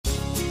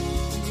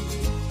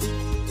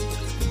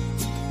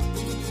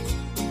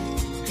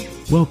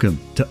Welcome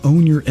to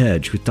Own Your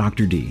Edge with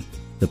Dr. D,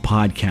 the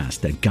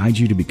podcast that guides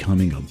you to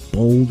becoming a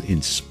bold,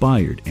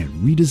 inspired, and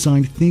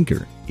redesigned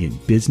thinker in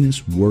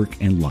business, work,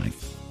 and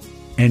life.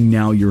 And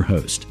now your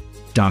host,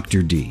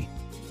 Dr. D.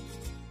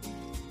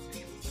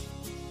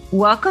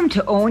 Welcome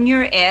to Own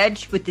Your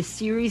Edge with the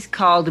series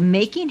called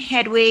Making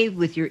Headway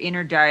with Your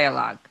Inner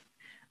Dialogue.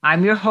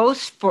 I'm your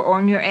host for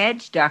Own Your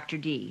Edge, Dr.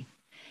 D.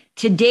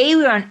 Today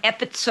we're on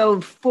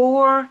episode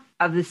 4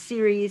 of the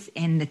series,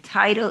 and the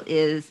title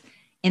is,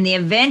 In the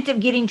Event of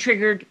Getting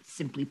Triggered,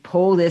 Simply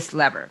Pull This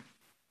Lever.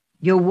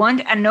 You'll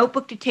want a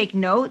notebook to take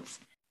notes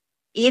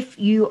if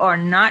you are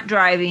not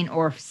driving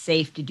or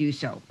safe to do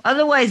so.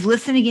 Otherwise,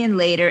 listen again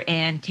later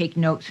and take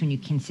notes when you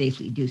can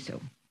safely do so.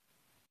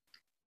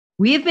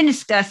 We have been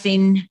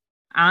discussing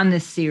on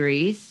this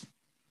series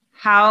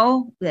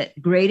how the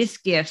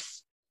greatest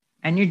gifts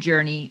on your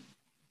journey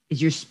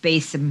is your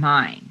space of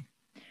mind.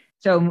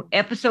 So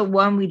episode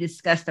 1, we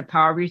discussed the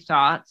power of your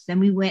thoughts. Then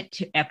we went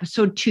to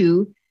episode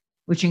 2,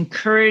 which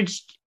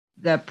encouraged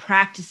the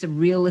practice of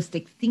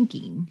realistic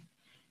thinking.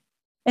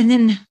 And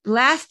then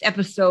last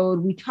episode,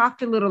 we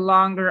talked a little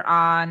longer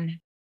on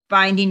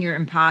finding your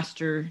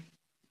imposter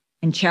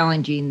and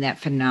challenging that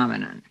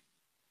phenomenon.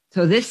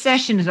 So this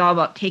session is all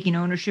about taking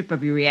ownership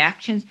of your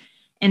reactions.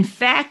 In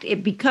fact,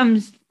 it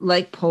becomes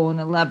like pulling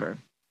a lever.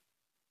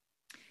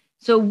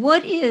 So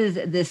what is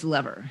this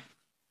lever?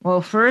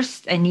 Well,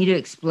 first, I need to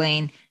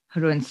explain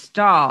how to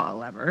install a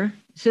lever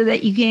so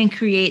that you can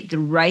create the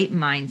right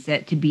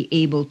mindset to be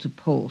able to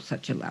pull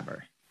such a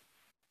lever.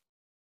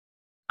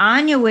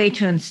 On your way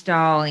to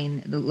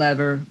installing the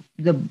lever,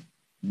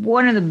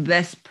 one of the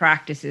best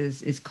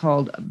practices is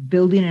called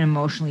building an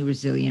emotionally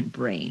resilient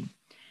brain.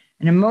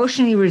 An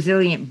emotionally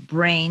resilient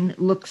brain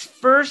looks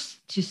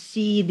first to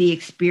see the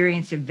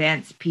experience,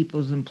 events,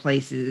 peoples, and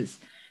places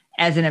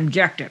as an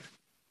objective,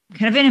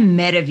 kind of in a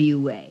meta view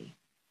way.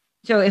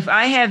 So if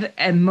I have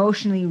an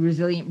emotionally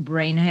resilient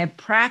brain, I have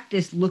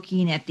practiced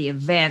looking at the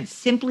events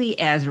simply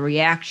as a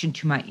reaction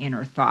to my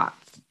inner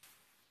thoughts.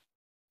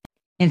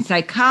 In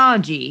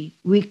psychology,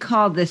 we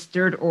call this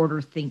third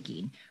order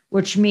thinking,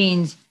 which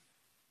means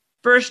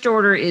first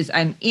order is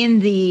I'm in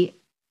the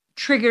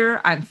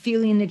trigger, I'm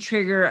feeling the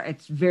trigger,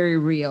 it's very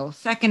real.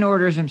 Second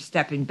order is I'm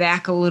stepping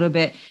back a little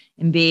bit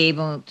and be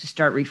able to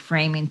start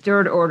reframing.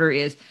 Third order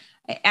is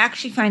I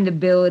actually find the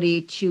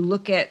ability to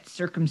look at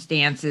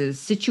circumstances,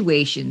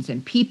 situations,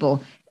 and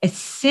people as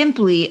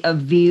simply a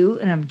view,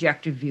 an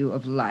objective view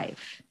of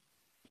life.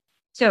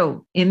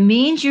 So it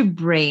means your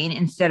brain,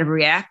 instead of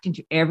reacting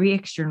to every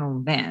external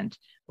event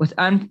with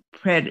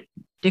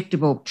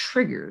unpredictable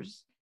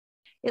triggers,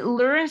 it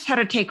learns how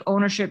to take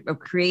ownership of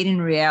creating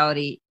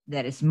reality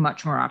that is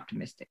much more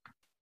optimistic.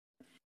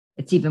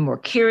 It's even more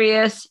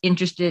curious,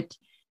 interested,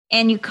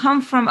 and you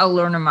come from a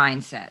learner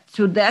mindset.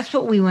 So that's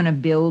what we want to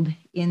build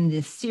in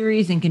this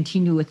series and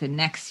continue with the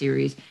next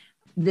series,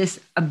 this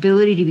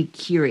ability to be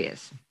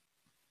curious.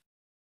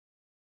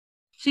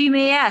 So you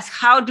may ask,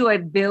 how do I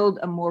build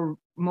a more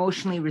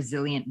emotionally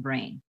resilient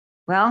brain?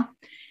 Well,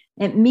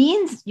 it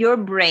means your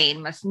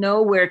brain must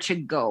know where to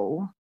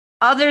go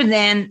other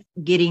than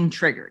getting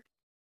triggered.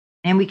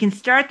 And we can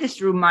start this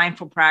through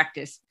mindful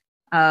practice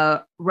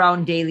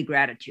around daily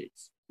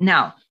gratitudes.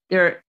 Now,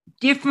 there are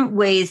different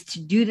ways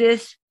to do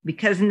this.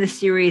 Because in this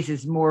series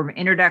is more of an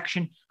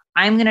introduction,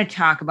 I'm going to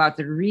talk about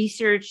the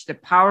research, the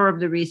power of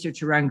the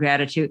research around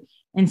gratitude,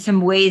 and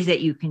some ways that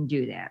you can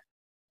do that.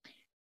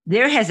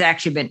 There has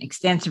actually been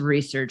extensive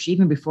research,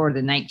 even before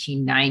the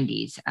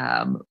 1990s,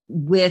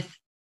 with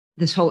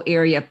this whole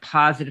area of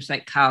positive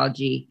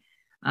psychology.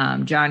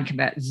 John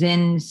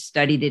Kabat-Zinn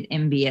studied at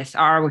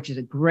MBSR, which is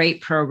a great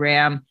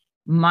program.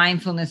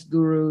 Mindfulness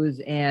gurus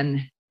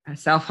and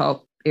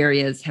self-help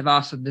areas have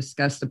also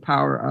discussed the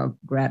power of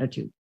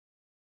gratitude.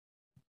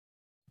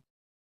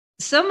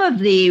 Some of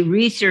the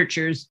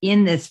researchers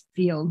in this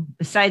field,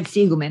 besides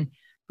Siegelman,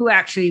 who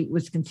actually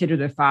was considered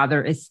the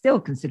father, is still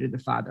considered the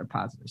father of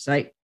positive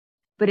psych,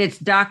 but it's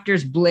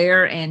doctors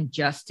Blair and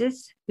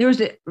Justice. There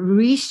was a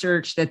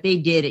research that they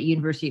did at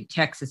University of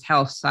Texas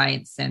Health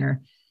Science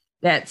Center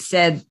that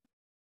said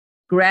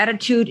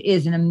gratitude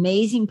is an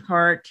amazing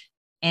part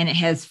and it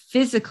has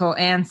physical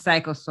and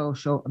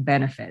psychosocial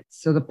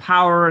benefits. So the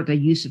power, the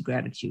use of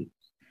gratitude.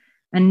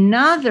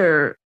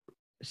 Another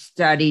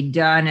study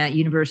done at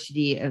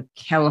University of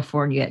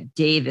California at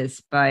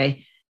Davis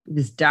by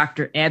this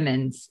Dr.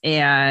 Emmons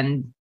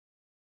and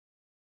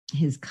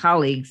his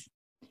colleagues.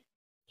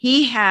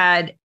 He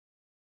had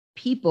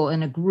people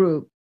in a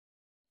group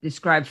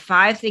describe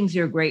 5 things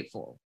they're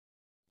grateful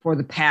for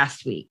the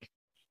past week,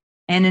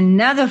 and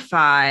another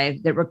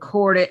 5 that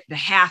recorded the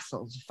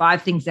hassles,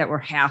 5 things that were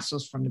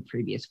hassles from the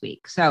previous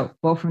week. So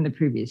both from the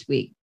previous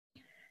week.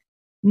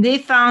 They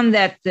found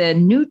that the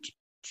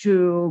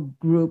neutral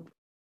group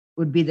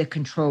would be the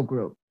control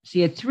group. So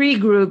you had 3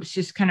 groups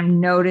just kind of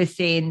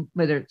noticing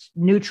whether it's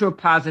neutral,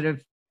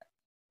 positive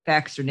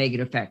effects or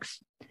negative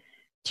effects.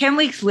 10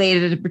 weeks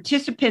later, the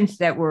participants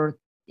that were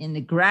in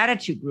the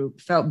gratitude group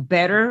felt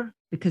better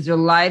because their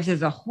lives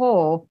as a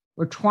whole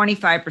were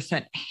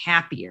 25%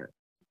 happier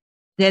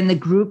than the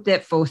group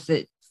that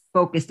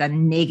focused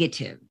on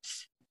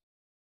negatives.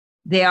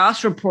 They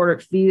also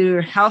reported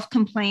fewer health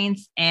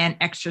complaints and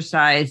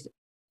exercised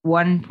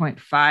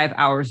 1.5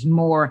 hours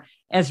more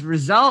as a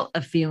result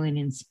of feeling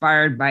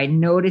inspired by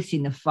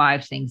noticing the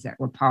 5 things that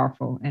were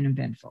powerful and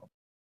eventful.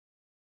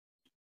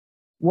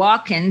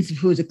 Watkins,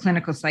 who's a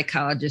clinical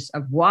psychologist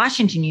of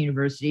Washington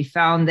University,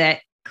 found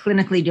that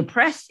clinically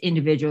depressed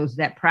individuals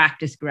that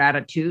practice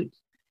gratitude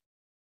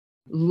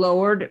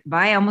lowered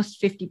by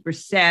almost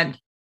 50%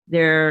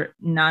 their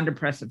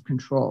non-depressive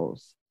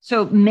controls.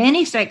 So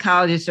many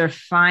psychologists are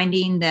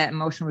finding that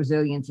emotional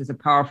resilience is a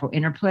powerful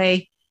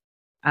interplay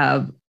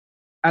of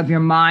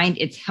your mind.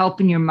 It's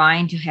helping your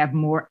mind to have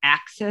more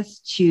access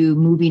to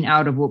moving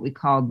out of what we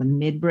call the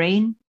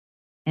midbrain.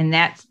 And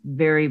that's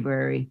very,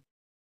 very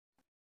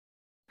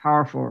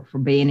powerful for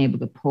being able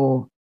to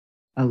pull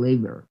a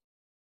lever.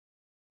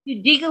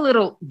 You dig a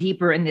little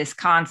deeper in this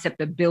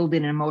concept of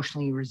building an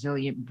emotionally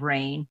resilient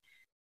brain.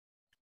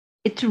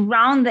 It's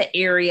around the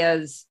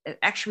areas,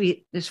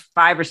 actually, there's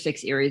 5 or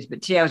 6 areas,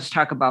 but today I'll just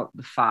talk about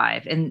the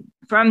 5. And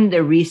from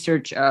the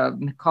research of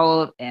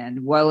McCullough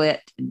and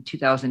Willett in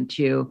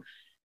 2002,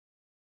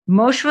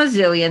 emotional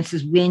resilience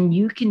is when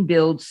you can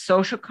build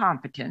social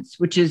competence,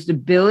 which is the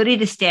ability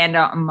to stand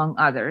out among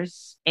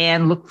others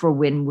and look for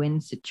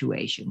win-win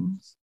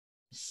situations.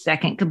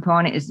 Second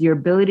component is your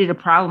ability to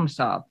problem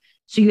solve.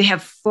 So you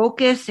have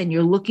focus and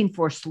you're looking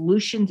for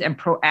solutions and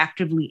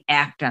proactively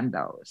act on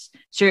those.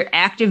 So you're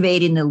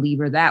activating the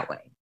lever that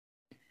way.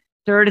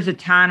 Third is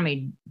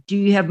autonomy. Do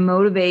you have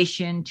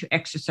motivation to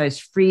exercise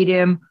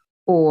freedom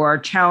or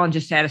challenge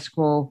a status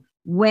quo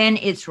when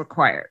it's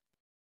required?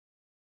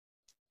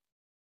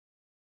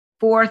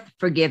 Fourth,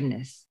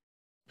 forgiveness.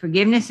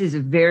 Forgiveness is a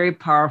very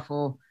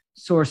powerful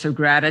source of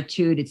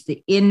gratitude. It's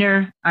the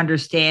inner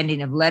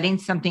understanding of letting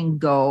something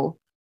go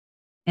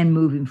and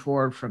moving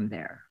forward from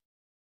there.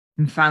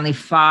 And finally,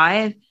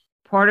 5,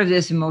 part of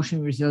this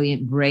emotionally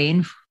resilient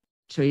brain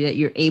so that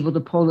you're able to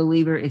pull the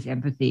lever is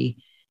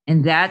empathy.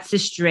 And that's the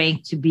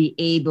strength to be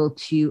able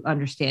to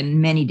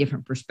understand many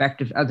different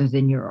perspectives other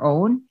than your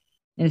own.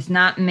 And it's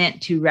not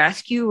meant to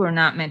rescue or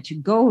not meant to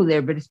go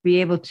there, but it's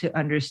be able to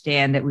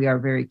understand that we are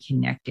very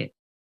connected.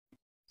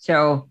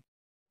 So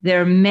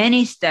there are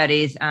many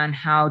studies on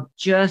how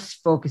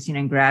just focusing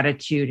on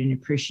gratitude and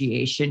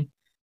appreciation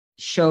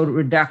showed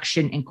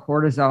reduction in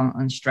cortisol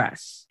and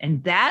stress.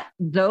 And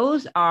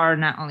those are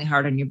not only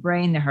hard on your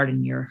brain, they're hard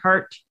on your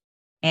heart.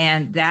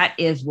 And that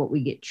is what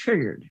we get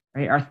triggered,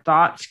 right? Our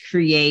thoughts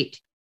create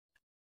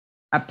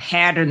a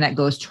pattern that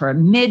goes to our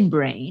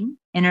midbrain,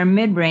 and our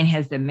midbrain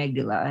has the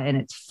amygdala, and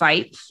it's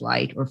fight,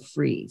 flight, or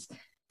freeze.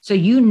 So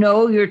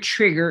your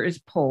trigger is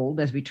pulled,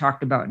 as we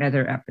talked about in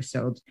other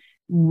episodes,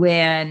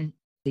 when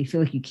you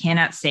feel like you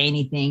cannot say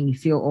anything, you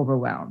feel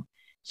overwhelmed.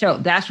 So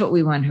that's what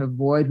we want to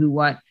avoid. We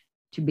want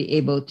to be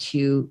able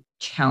to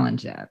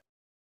challenge that.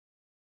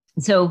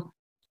 So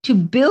to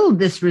build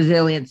this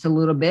resilience a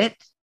little bit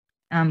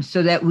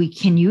so that we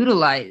can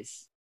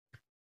utilize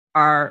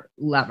our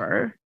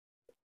lever,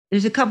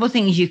 there's a couple of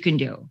things you can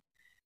do.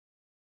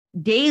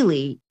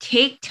 Daily,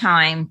 take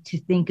time to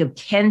think of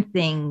 10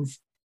 things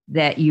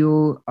that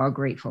you are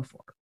grateful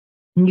for.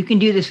 And you can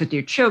do this with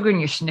your children,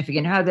 your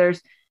significant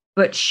others,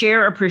 but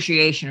share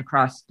appreciation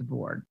across the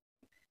board.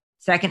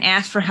 Second,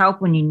 ask for help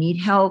when you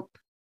need help.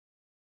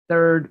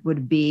 Third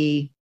would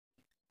be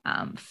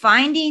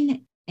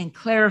finding and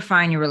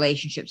clarifying your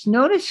relationships.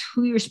 Notice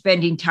who you're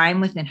spending time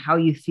with and how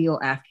you feel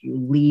after you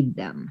leave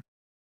them.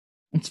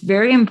 It's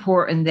very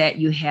important that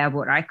you have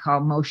what I call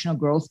emotional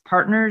growth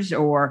partners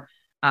or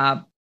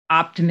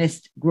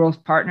optimist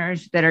growth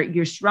partners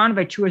you're surrounded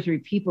by 2 or 3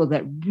 people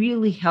that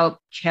really help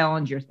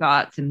challenge your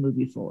thoughts and move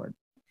you forward.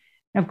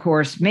 And of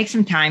course, make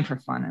some time for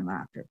fun and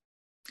laughter.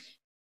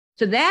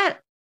 So that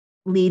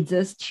leads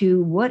us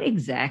to what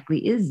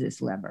exactly is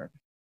this lever?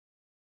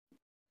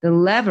 The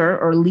lever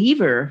or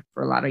lever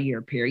for a lot of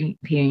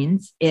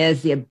Europeans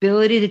is the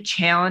ability to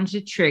challenge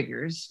the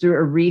triggers through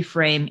a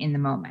reframe in the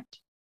moment.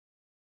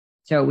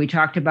 So we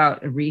talked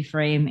about a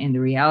reframe in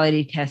the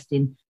reality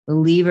testing. The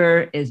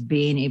lever is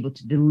being able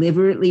to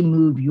deliberately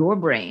move your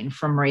brain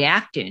from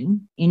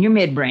reacting in your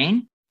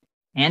midbrain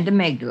and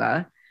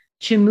amygdala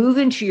to move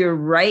into your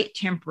right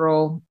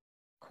temporal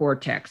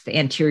cortex, the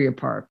anterior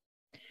part.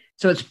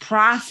 So it's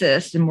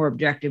processed and more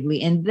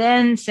objectively and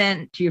then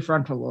sent to your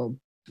frontal lobe,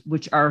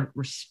 which are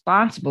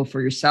responsible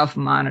for your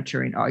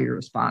self-monitoring all your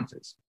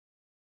responses.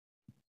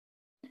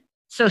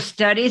 So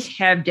studies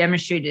have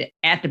demonstrated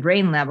at the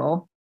brain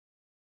level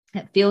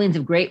that feelings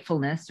of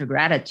gratefulness or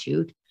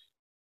gratitude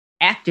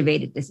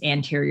activated this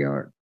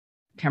anterior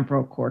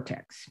temporal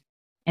cortex.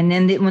 And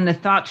then when the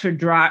thoughts are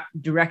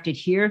directed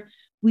here,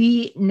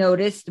 we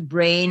noticed the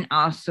brain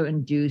also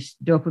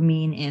induced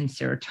dopamine and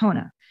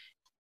serotonin.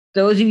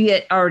 Those of you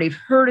that already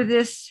heard of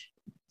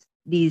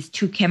these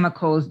 2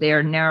 chemicals, they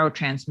are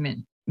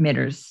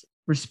neurotransmitters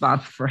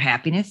responsible for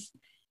happiness.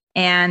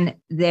 And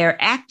they're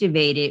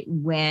activated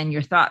when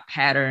your thought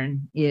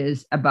pattern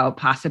is about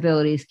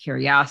possibilities,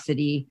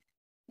 curiosity,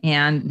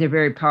 and they're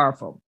very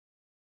powerful.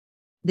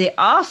 they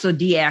also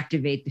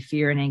deactivate the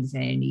fear and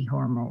anxiety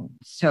hormones.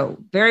 So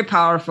very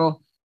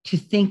powerful to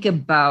think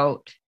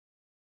about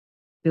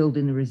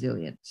building the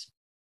resilience.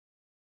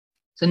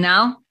 So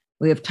now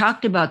we have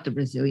talked about the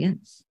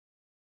resilience.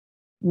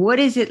 What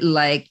is it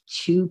like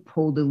to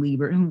pull the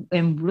lever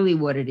and really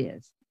what it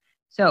is?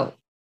 So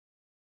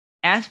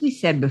as we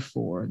said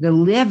before, the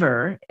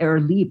lever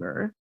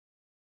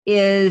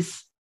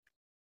is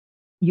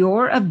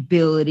your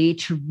ability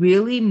to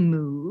really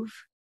move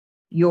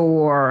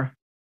your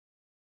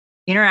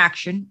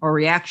interaction or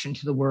reaction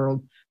to the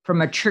world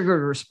from a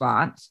triggered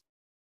response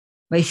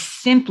by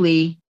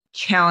simply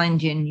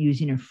challenging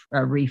using a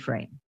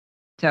reframe.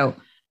 So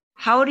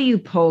how do you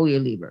pull your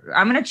lever?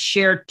 I'm going to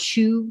share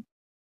two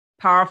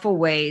powerful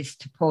ways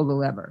to pull the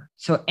lever.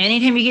 So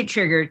anytime you get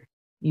triggered,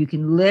 you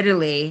can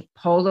literally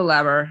pull the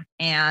lever,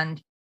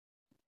 and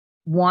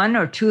one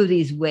or two of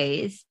these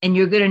ways, and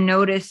you're going to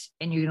notice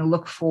and you're going to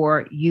look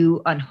for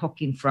you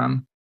unhooking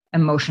from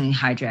emotionally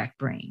hijacked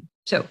brain.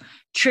 So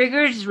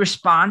triggers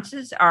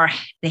responses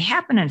they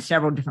happen on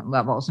several different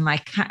levels. And I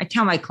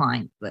tell my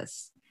clients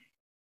this.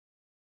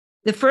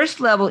 The first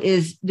level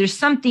is there's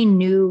something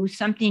new,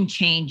 something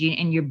changing,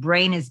 and your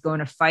brain is going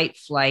to fight,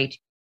 flight,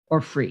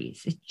 or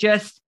freeze.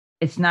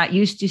 It's not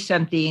used to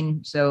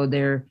something, so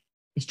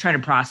it's trying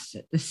to process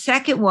it. The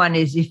second one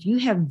is if you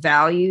have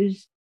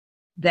values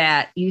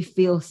that you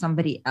feel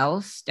somebody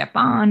else step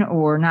on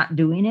or not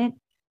doing it,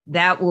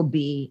 that will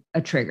be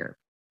a trigger.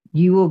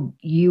 You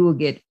will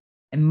get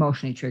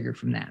emotionally triggered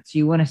from that. So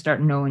you want to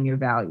start knowing your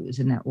values,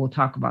 and that we'll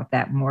talk about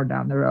that more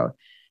down the road.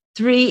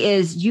 3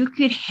 is you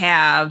could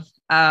have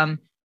an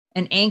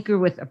anchor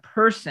with a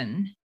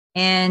person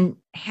and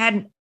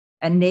had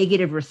a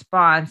negative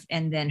response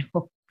and then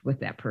hooked with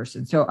that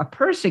person. So a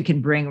person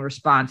can bring a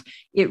response.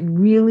 It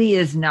really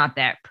is not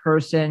that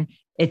person.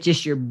 It's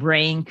just your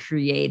brain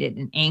created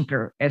an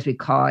anchor, as we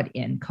call it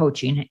in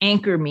coaching. An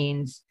anchor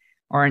means,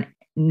 or in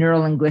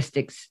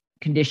neurolinguistics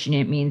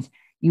conditioning, it means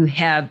you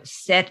have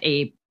set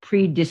a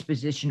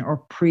predisposition or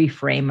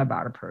pre-frame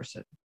about a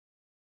person.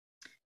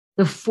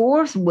 The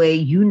fourth way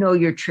you know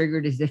you're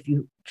triggered is if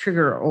you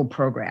trigger an old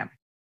program.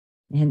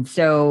 And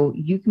so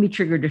you can be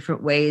triggered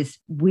different ways.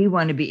 We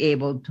want to be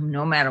able to,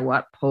 no matter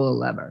what, pull a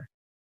lever.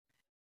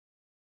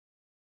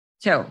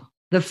 So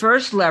the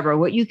first lever,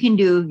 what you can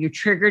do, you're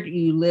triggered,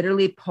 you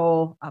literally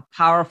pull a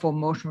powerful,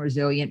 emotional,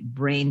 resilient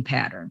brain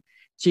pattern.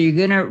 So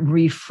you're going to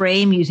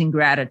reframe using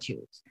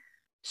gratitudes.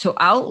 So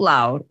out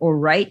loud or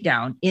write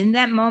down in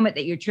that moment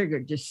that you're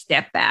triggered, just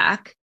step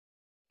back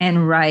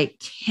and write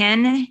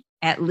 10,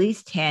 at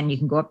least 10, you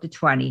can go up to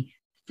 20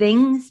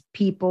 things,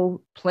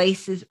 people,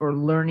 places, or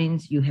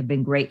learnings you have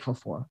been grateful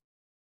for.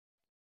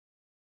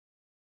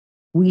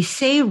 We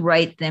say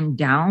write them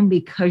down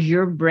because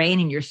your brain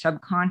and your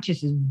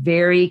subconscious is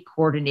very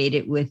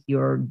coordinated with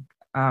your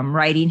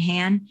writing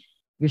hand.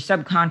 Your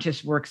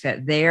subconscious works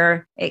at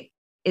there.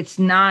 It's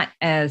not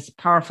as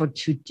powerful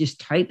to just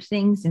type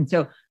things. And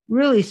so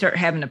really start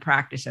having the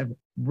practice of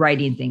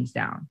writing things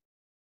down.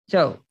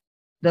 So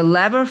the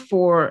lever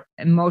for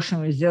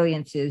emotional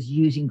resilience is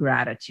using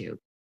gratitude.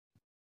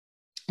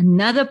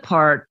 Another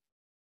part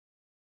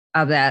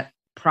of that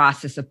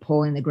process of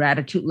pulling the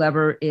gratitude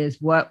lever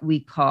is what we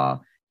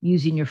call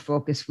using your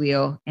focus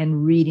wheel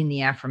and reading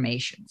the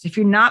affirmations. If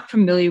you're not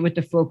familiar with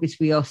the focus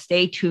wheel,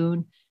 stay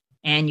tuned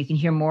and you can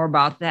hear more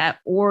about that,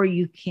 or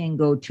you can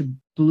go to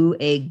Blue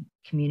Egg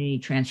Community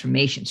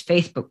Transformations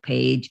Facebook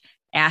page,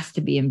 ask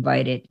to be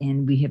invited,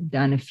 and we have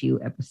done a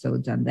few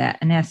episodes on that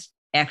and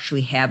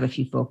actually have a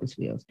few focus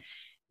wheels.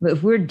 But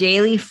if we're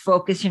daily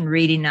focusing and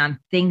reading on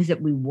things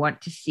that we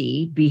want to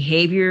see,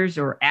 behaviors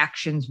or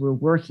actions we're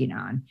working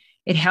on,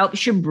 it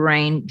helps your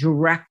brain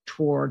direct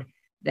toward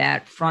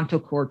that frontal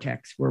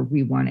cortex where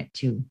we want it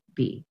to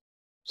be.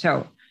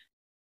 So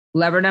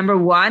lever number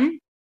 1,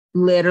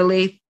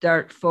 literally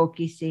start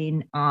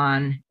focusing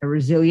on a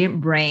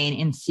resilient brain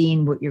and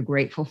seeing what you're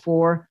grateful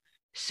for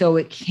so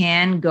it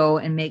can go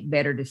and make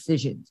better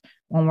decisions.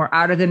 When we're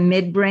out of the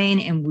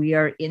midbrain and we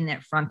are in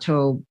that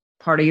frontal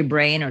part of your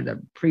brain or the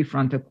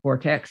prefrontal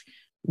cortex,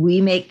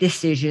 we make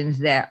decisions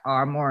that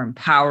are more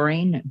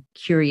empowering,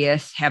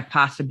 curious, have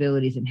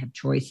possibilities, and have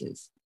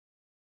choices.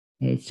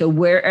 Okay, so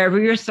wherever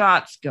your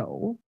thoughts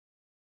go,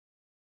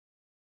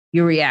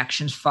 your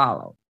reactions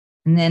follow.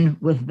 And then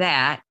with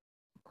that,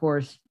 of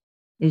course,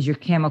 is your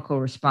chemical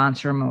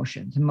response or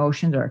emotions.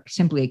 Emotions are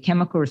simply a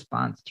chemical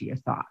response to your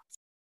thoughts.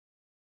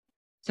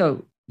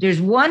 So there's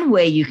one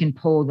way you can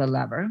pull the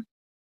lever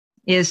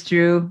is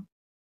through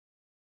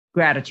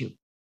gratitude.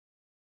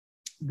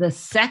 The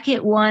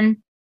second one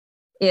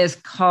is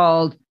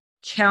called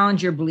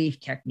challenge your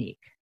belief technique.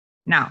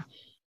 Now,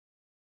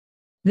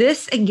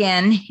 this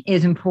again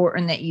is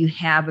important that you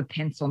have a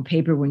pencil and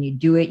paper when you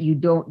do it. You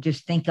don't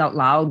just think out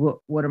loud,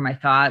 what are my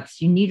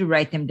thoughts? You need to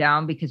write them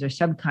down because our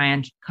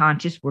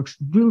subconscious works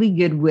really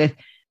good with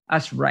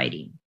us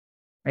writing,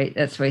 right?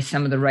 That's why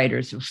some of the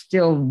writers will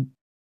still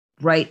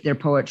write their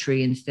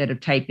poetry instead of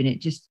typing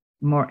it, just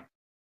more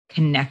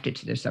connected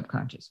to their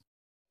subconscious.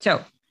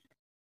 So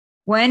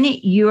When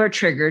you are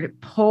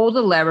triggered, pull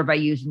the lever by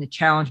using the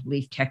challenge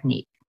belief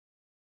technique.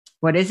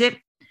 What is it?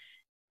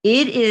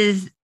 It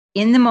is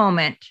in the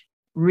moment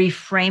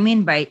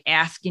reframing by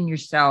asking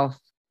yourself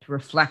to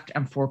reflect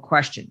on 4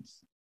 questions.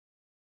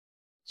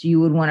 So you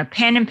would want a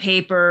pen and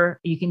paper.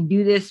 You can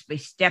do this by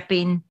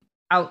stepping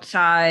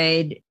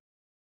outside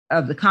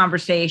of the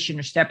conversation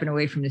or stepping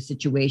away from the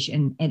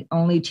situation. It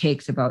only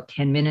takes about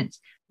 10 minutes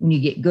when you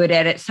get good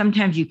at it.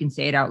 Sometimes you can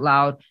say it out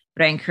loud,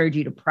 but I encourage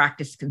you to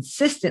practice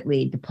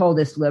consistently to pull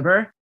this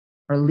lever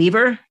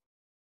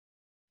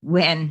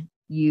when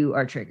you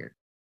are triggered.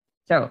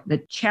 So the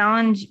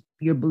challenge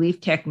your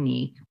belief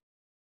technique,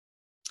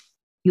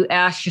 you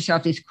ask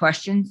yourself these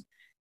questions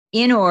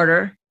in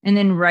order and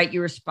then write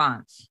your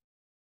response.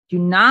 Do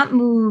not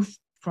move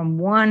from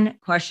one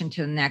question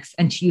to the next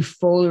until you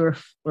fully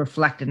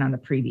reflected on the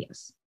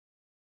previous.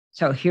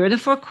 So here are the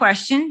 4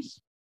 questions.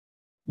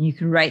 You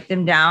can write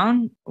them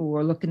down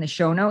or look in the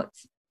show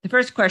notes. The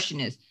first question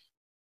is,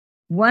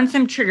 once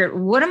I'm triggered,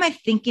 what am I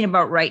thinking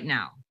about right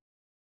now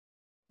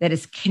that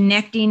is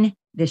connecting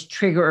this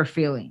trigger or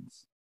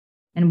feelings?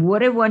 And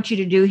what I want you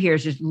to do here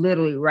is just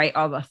literally write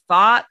all the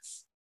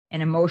thoughts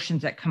and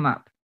emotions that come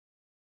up.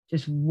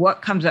 Just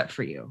what comes up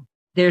for you.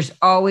 There's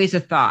always a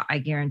thought, I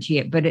guarantee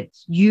it. But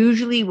it's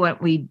usually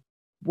what we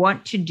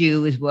want to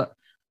do is what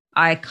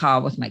I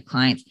call with my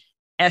clients,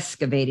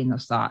 excavating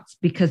those thoughts,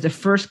 because the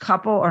first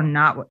couple are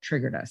not what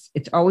triggered us.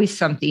 It's always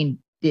something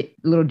a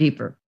little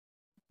deeper.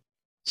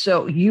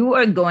 So you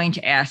are going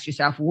to ask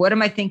yourself, what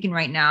am I thinking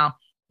right now?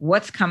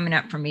 What's coming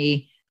up for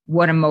me?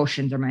 What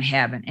emotions am I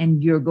having?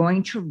 And you're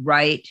going to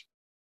write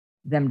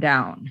them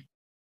down.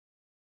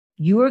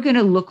 You are going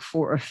to look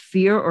for a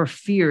fear or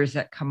fears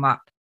that come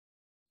up.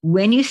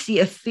 When you see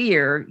a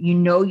fear, you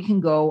know you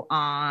can go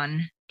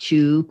on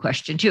to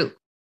question 2.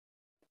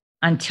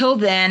 Until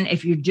then,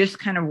 if you're just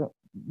kind of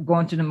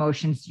going through the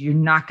motions, you're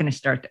not going to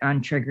start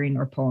untriggering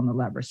or pulling the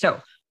lever.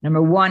 So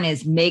number 1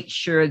 is make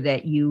sure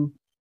that you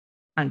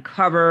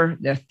uncover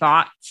the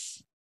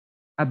thoughts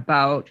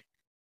about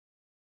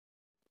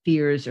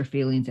fears or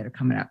feelings that are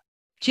coming up.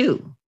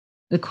 2,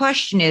 the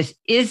question is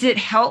it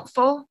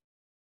helpful?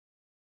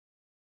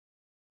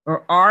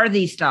 Or are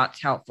these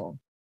thoughts helpful?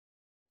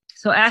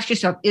 So ask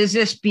yourself, is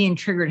this being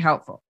triggered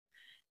helpful?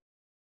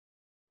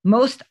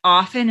 Most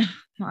often,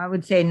 I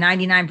would say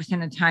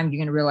 99% of the time, you're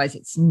going to realize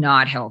it's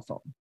not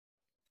helpful.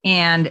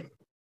 And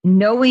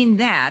knowing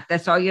that,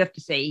 that's all you have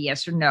to say,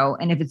 yes or no.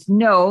 And if it's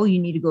no, you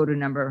need to go to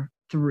number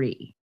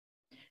 3.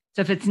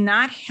 So if it's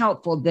not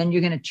helpful, then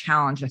you're going to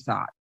challenge a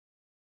thought.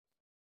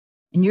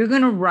 And you're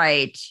going to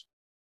write,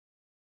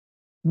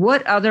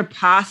 what other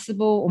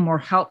possible or more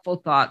helpful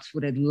thoughts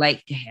would I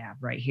like to have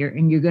right here?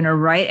 And you're going to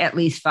write at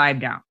least 5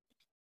 down.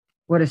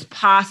 What is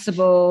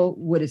possible?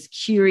 What is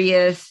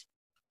curious?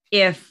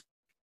 If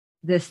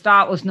this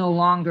thought was no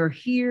longer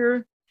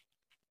here,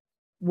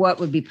 what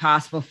would be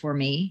possible for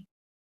me?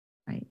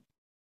 Right?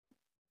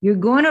 You're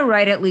going to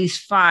write at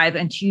least 5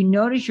 until you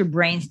notice your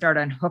brain start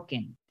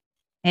unhooking.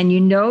 And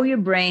you know your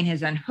brain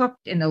has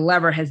unhooked and the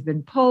lever has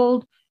been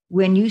pulled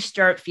when you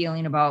start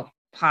feeling about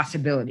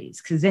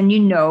possibilities, because then you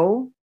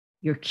know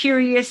you're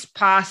curious,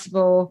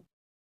 possible,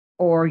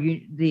 or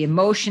the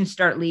emotions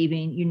start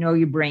leaving, you know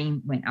your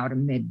brain went out of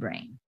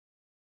midbrain.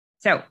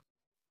 So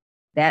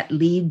that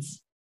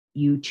leads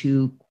you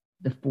to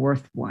the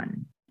 4th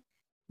one.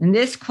 In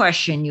this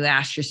question, you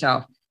ask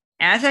yourself,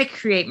 as I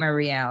create my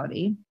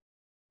reality,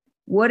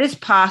 what is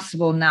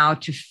possible now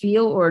to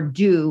feel or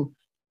do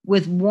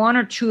with 1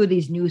 or 2 of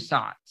these new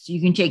thoughts? You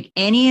can take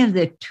any of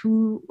the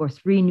 2 or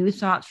 3 new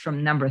thoughts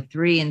from number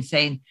 3 and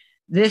say,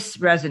 this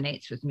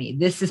resonates with me.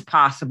 This is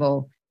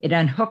possible. It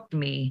unhooked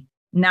me.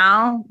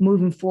 Now,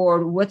 moving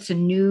forward, what's a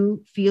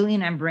new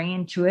feeling I'm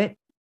bringing to it?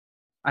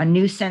 A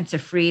new sense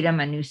of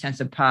freedom, a new sense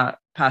of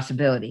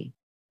possibility.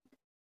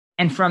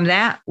 And from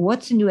that,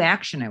 what's a new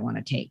action I want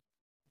to take?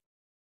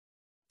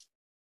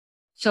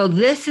 So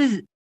this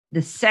is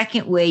the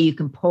second way you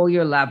can pull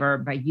your lever,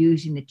 by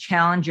using the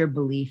challenge your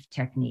belief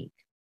technique.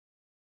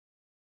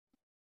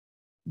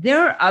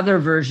 There are other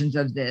versions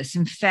of this.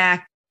 In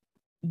fact,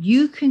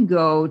 you can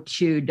go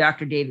to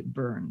Dr. David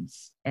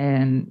Burns,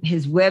 and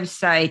his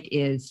website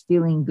is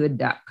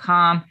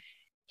feelinggood.com.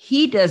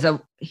 He has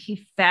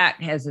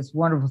this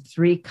wonderful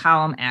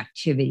 3-column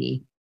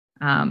activity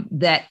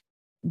that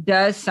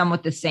does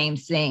somewhat the same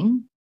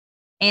thing.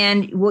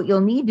 And what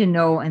you'll need to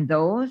know in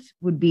those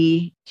would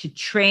be to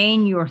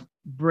train your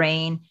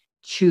brain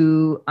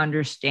to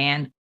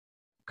understand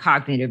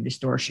cognitive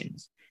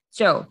distortions.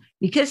 So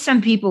because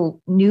some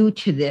people new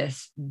to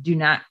this do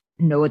not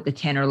know what the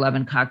 10 or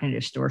 11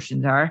 cognitive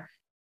distortions are,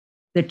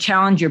 the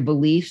challenge your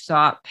belief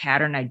thought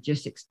pattern I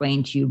just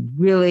explained to you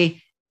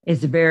really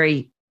is a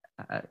very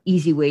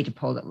easy way to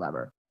pull that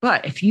lever.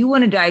 But if you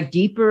want to dive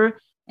deeper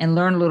and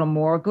learn a little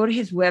more, go to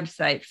his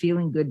website,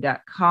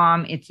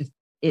 feelinggood.com.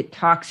 It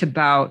talks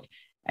about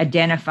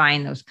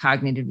identifying those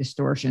cognitive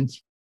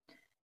distortions.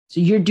 So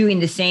you're doing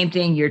the same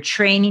thing. You're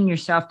training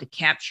yourself to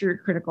capture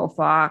critical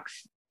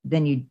thoughts.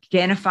 Then you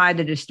identify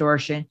the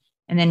distortion,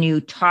 and then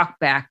you talk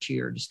back to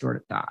your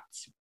distorted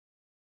thoughts.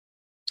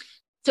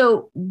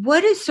 So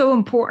what is so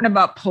important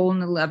about pulling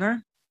the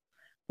lever?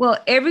 Well,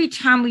 every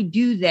time we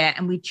do that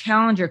and we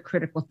challenge our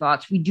critical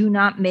thoughts, we do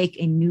not make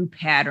a new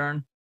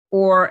pattern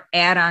or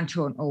add on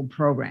to an old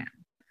program.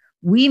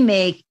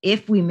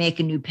 If we make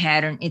a new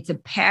pattern, it's a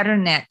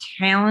pattern that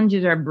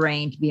challenges our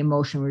brain to be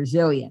emotional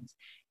resilient.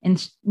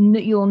 And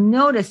you'll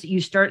notice that you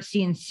start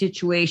seeing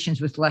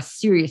situations with less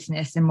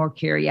seriousness and more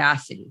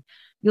curiosity.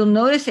 You'll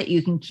notice that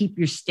you can keep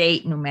your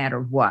state no matter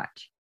what.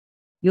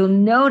 You'll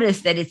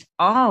notice that it's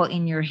all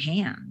in your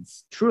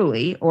hands,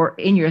 truly, or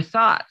in your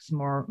thoughts,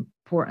 more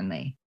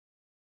importantly.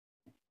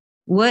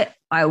 What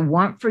I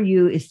want for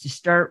you is to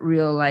start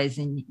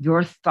realizing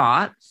your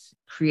thoughts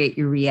create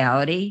your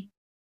reality.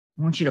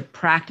 I want you to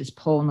practice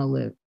pulling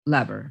the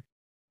lever.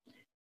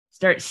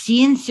 Start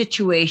seeing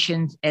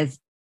situations as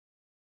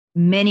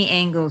many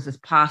angles as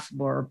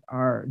possible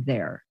are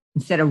there.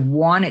 Instead of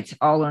one, it's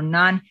all or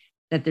none,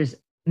 that there's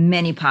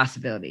many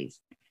possibilities.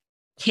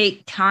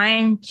 Take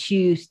time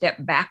to step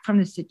back from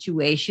the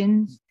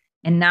situations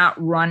and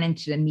not run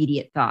into the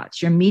immediate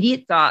thoughts. Your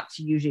immediate thoughts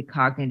are usually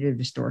cognitive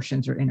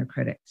distortions or inner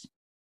critics.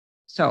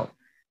 So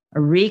a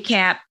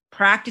recap,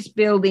 practice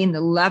building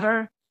the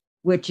lever,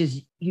 which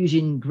is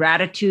using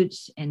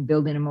gratitudes and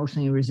building an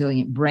emotionally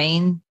resilient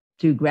brain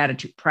through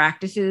gratitude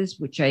practices,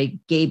 which I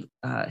gave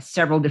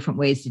several different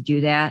ways to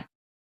do that.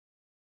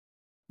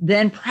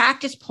 Then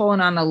practice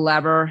pulling on the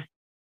lever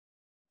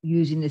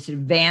using this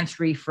advanced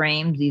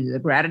reframes, either the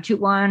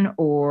gratitude one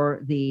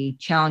or the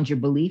challenge your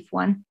belief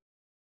one,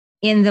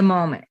 in the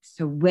moment.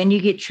 So when you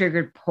get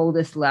triggered, pull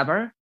this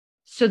lever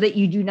so that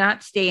you do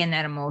not stay in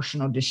that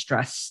emotional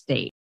distress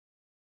state.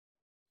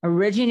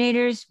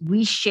 Originators,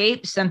 we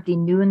shape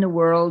something new in the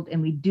world,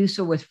 and we do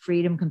so with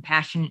freedom,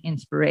 compassion, and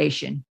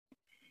inspiration.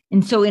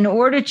 And so in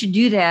order to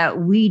do that,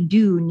 we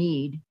do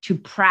need to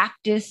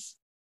practice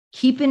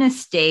keeping a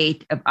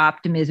state of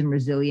optimism,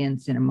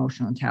 resilience, and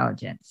emotional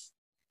intelligence.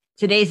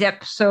 Today's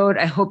episode,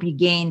 I hope you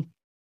gained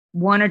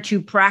one or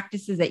two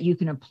practices that you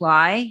can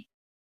apply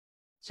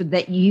so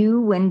that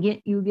you, when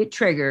you get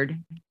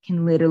triggered,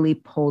 can literally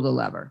pull the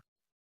lever.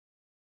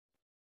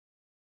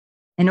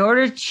 In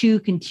order to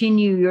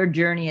continue your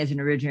journey as an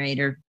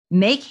originator,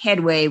 make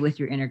headway with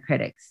your inner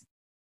critics.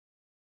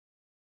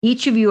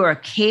 Each of you are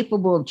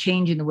capable of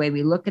changing the way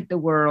we look at the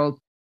world,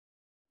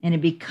 and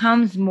it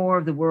becomes more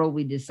of the world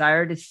we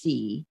desire to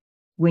see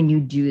when you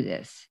do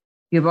this.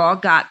 You've all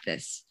got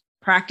this.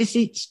 Practice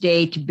each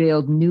day to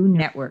build new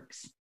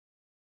networks.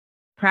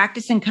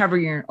 Practice and cover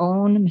your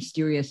own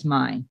mysterious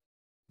mind.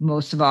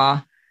 Most of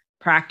all,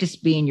 practice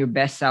being your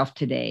best self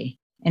today.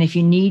 And if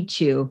you need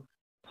to,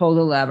 pull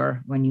the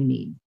lever when you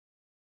need.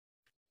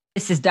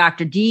 This is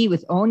Dr. D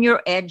with Own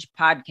Your Edge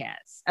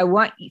podcast. I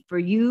want for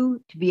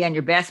you to be on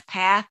your best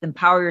path,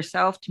 empower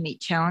yourself to meet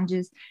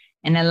challenges,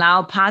 and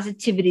allow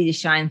positivity to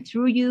shine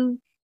through you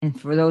and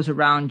for those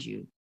around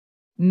you.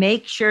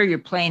 Make sure you're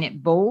playing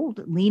it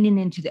bold, leaning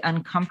into the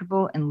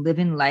uncomfortable, and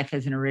living life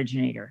as an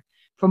originator.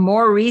 For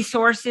more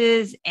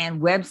resources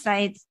and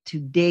websites to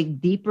dig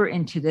deeper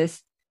into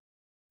this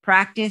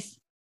practice,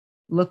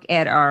 look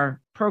at our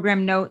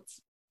program notes.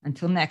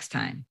 Until next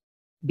time,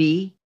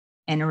 be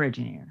an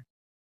originator.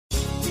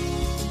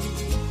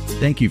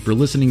 Thank you for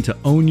listening to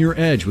Own Your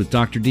Edge with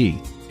Dr.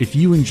 D. If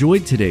you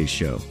enjoyed today's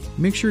show,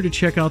 make sure to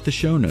check out the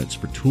show notes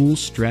for tools,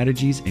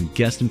 strategies, and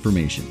guest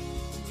information.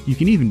 You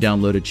can even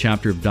download a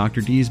chapter of Dr.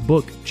 D's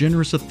book,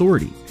 Generous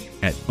Authority,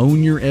 at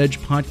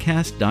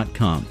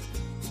OwnYourEdgePodcast.com.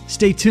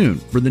 Stay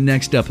tuned for the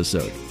next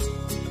episode.